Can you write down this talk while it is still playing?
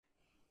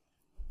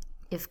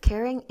If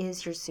caring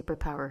is your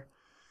superpower,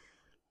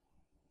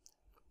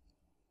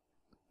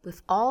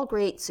 with all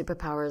great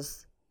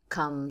superpowers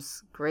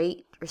comes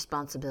great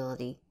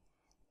responsibility.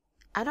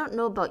 I don't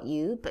know about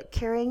you, but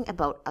caring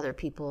about other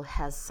people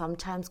has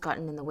sometimes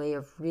gotten in the way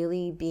of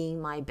really being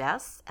my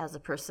best as a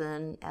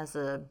person, as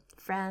a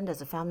friend,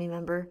 as a family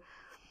member.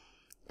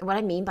 And what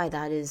I mean by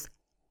that is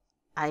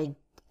I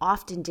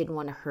often didn't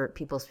want to hurt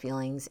people's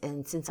feelings.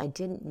 And since I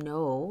didn't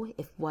know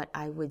if what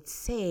I would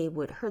say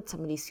would hurt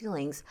somebody's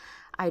feelings,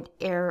 I'd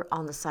err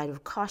on the side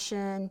of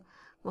caution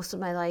most of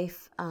my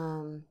life,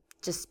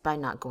 just by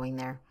not going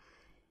there.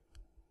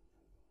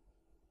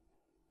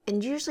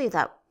 And usually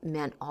that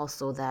meant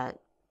also that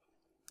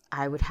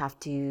I would have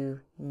to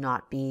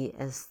not be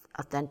as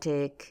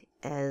authentic,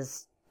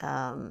 as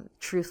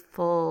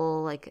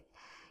truthful,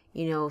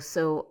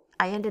 so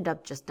I ended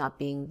up just not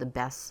being the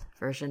best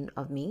version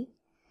of me.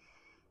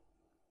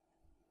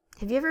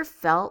 Have you ever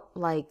felt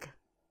like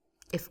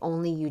if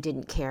only you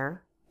didn't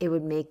care, it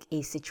would make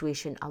a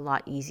situation a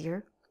lot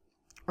easier?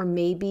 Or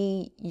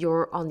maybe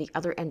you're on the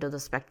other end of the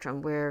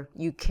spectrum where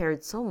you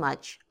cared so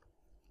much,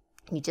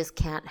 you just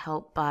can't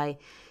help by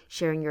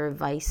sharing your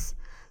advice,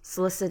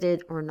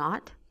 solicited or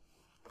not.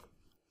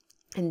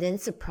 And then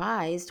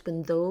surprised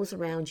when those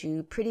around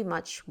you pretty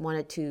much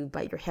wanted to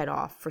bite your head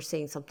off for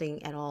saying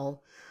something at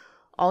all.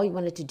 All you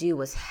wanted to do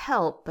was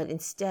help, but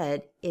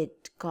instead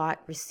it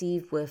got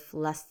received with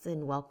less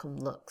than welcome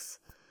looks.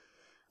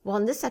 Well,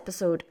 in this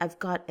episode, I've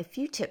got a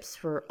few tips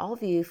for all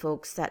of you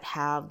folks that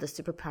have the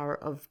superpower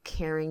of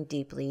caring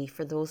deeply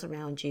for those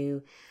around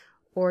you,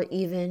 or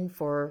even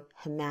for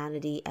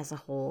humanity as a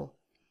whole.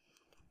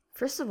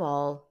 First of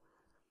all,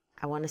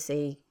 I want to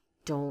say,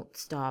 don't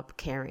stop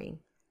caring.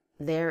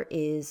 There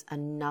is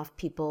enough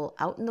people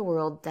out in the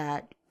world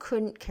that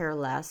couldn't care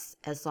less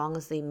as long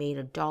as they made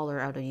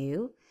 $1 out of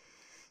you.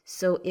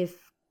 So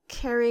if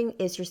caring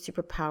is your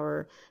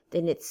superpower,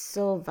 then it's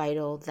so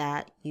vital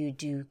that you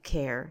do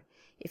care.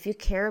 If you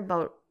care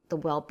about the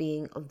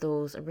well-being of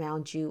those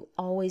around you,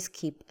 always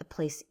keep a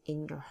place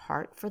in your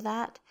heart for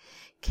that.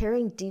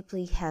 Caring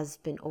deeply has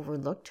been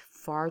overlooked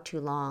far too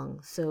long,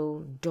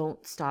 so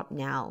don't stop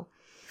now.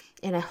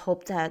 And I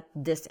hope that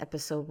this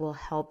episode will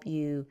help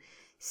you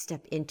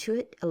step into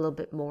it a little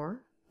bit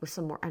more with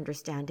some more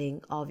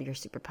understanding of your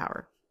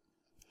superpower.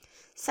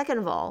 Second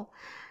of all,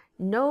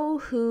 know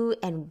who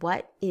and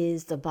what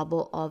is the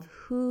bubble of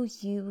who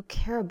you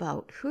care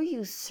about, who are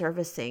you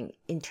servicing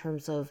in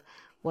terms of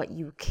what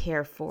you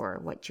care for,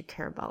 what you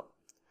care about.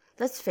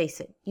 Let's face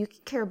it, you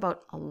can care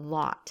about a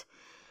lot.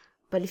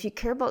 But if you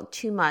care about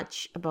too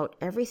much about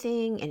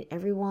everything and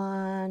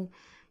everyone,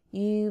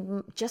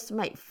 you just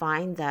might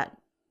find that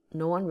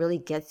no one really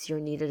gets your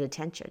needed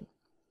attention.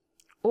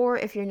 Or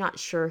if you're not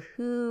sure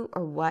who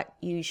or what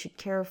you should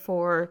care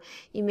for,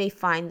 you may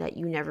find that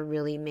you never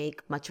really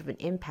make much of an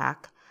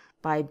impact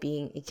by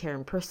being a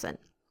caring person.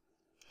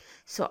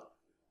 So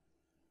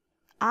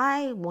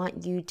I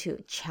want you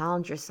to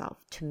challenge yourself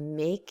to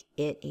make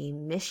it a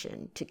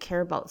mission to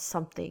care about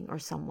something or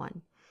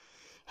someone.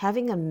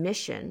 Having a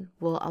mission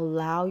will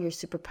allow your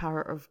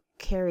superpower of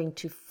caring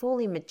to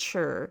fully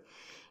mature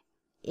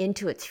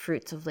into its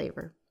fruits of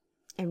labor.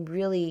 And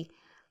really,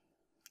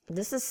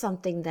 this is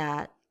something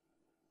that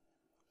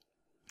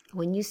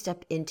when you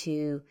step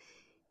into,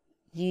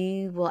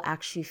 you will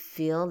actually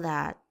feel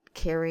that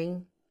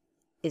caring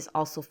is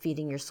also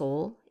feeding your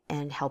soul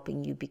and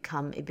helping you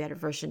become a better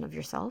version of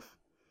yourself.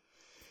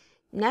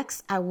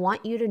 Next, I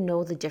want you to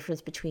know the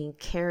difference between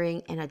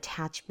caring and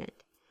attachment.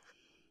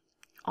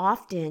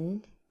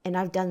 Often, and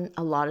I've done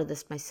a lot of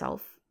this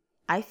myself,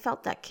 I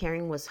felt that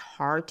caring was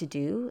hard to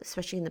do,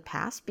 especially in the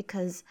past,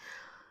 because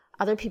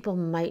other people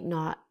might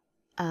not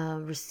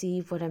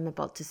receive what I'm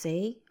about to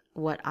say,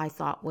 what I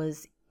thought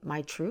was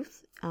my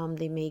truth.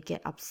 They may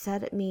get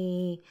upset at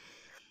me,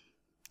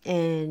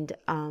 and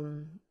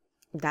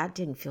that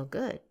didn't feel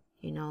good.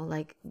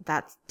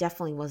 That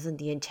definitely wasn't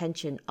the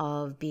intention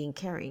of being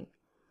caring.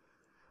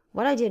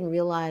 What I didn't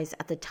realize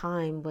at the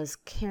time was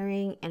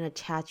caring and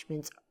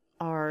attachments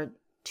are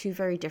two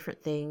very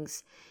different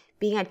things.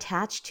 Being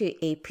attached to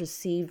a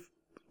perceived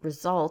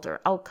result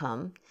or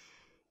outcome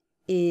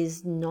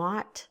is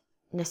not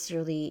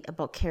necessarily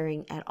about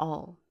caring at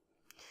all.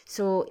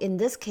 So in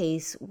this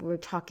case, we're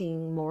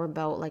talking more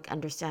about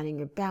understanding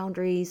your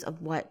boundaries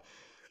of what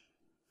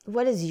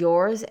is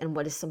yours and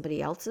what is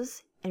somebody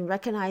else's, and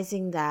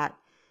recognizing that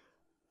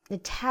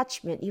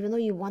attachment, even though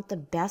you want the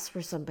best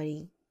for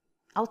somebody,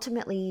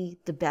 ultimately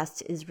the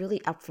best is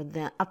really up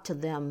to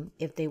them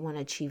if they want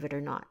to achieve it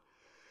or not.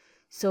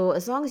 So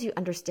as long as you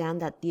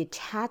understand that the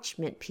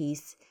attachment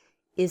piece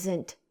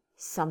isn't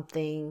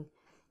something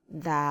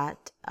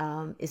that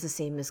is the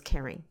same as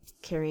caring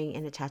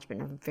and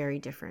attachment are very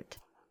different.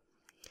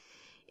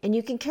 And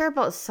you can care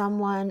about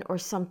someone or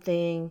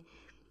something,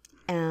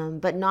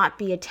 but not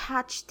be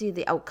attached to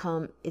the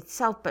outcome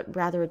itself, but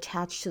rather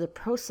attached to the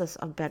process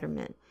of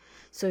betterment.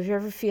 So if you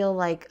ever feel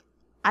like,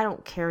 I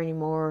don't care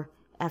anymore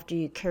after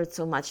you cared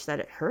so much that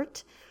it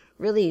hurt,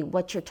 really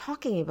what you're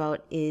talking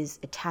about is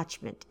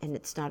attachment, and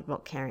it's not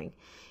about caring.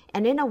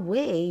 And in a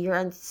way,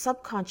 your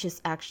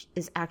subconscious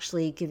is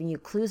actually giving you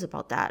clues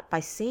about that by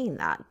saying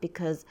that,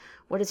 because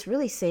what it's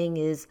really saying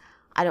is,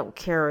 I don't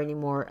care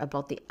anymore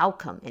about the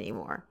outcome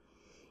anymore.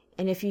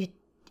 And if you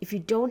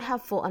don't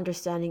have full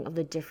understanding of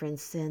the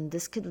difference, then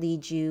this could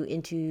lead you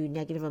into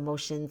negative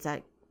emotions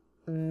that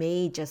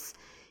may just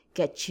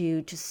get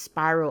you to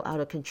spiral out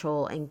of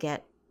control and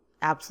get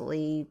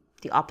absolutely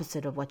the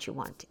opposite of what you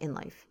want in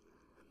life.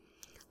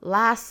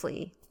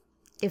 Lastly,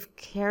 if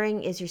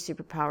caring is your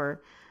superpower,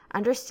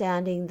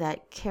 understanding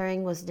that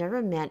caring was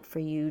never meant for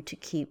you to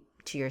keep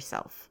to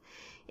yourself.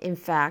 In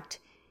fact,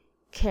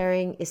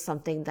 caring is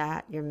something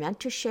that you're meant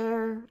to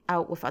share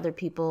out with other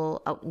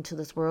people out into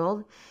this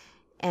world.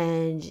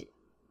 And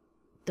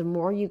the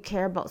more you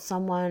care about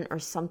someone or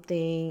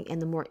something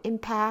and the more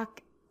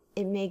impact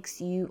it makes,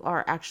 you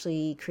are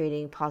actually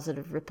creating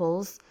positive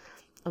ripples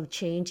of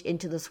change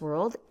into this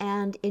world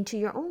and into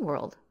your own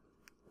world.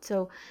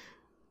 So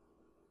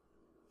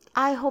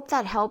I hope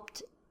that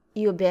helped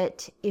you a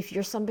bit. If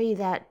you're somebody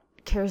that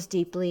cares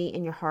deeply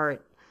in your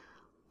heart,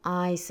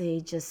 I say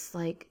just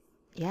like,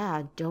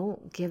 yeah,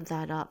 don't give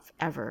that up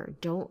ever.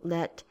 Don't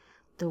let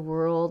the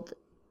world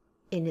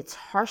in its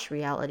harsh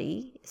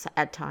reality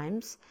at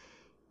times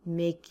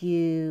make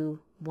you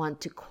want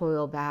to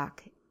coil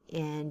back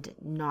and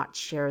not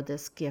share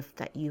this gift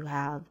that you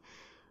have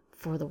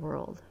for the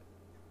world.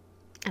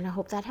 And I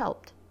hope that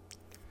helped.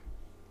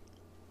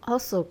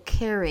 Also,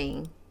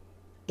 caring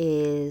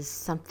is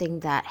something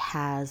that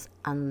has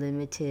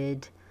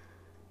unlimited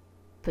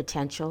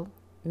potential.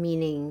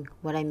 Meaning,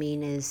 what I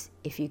mean is,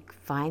 if you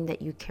find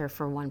that you care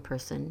for one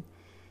person,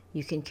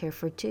 you can care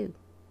for two,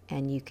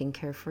 and you can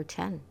care for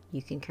 10,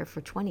 you can care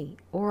for 20,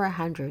 or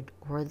 100,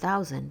 or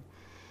 1,000.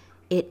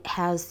 It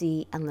has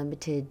the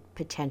unlimited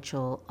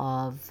potential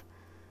of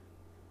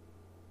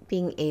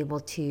being able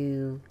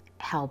to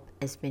help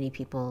as many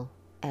people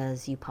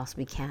as you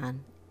possibly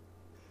can.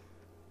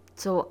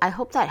 So I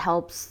hope that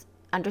helps.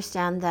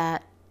 Understand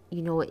that,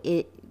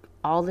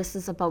 all this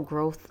is about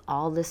growth.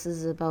 All this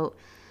is about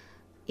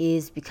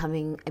is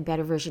becoming a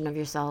better version of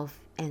yourself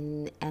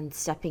and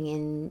stepping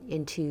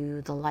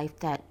into the life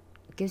that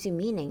gives you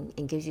meaning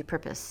and gives you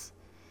purpose.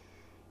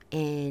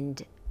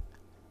 And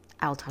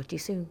I'll talk to you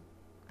soon.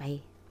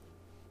 Bye.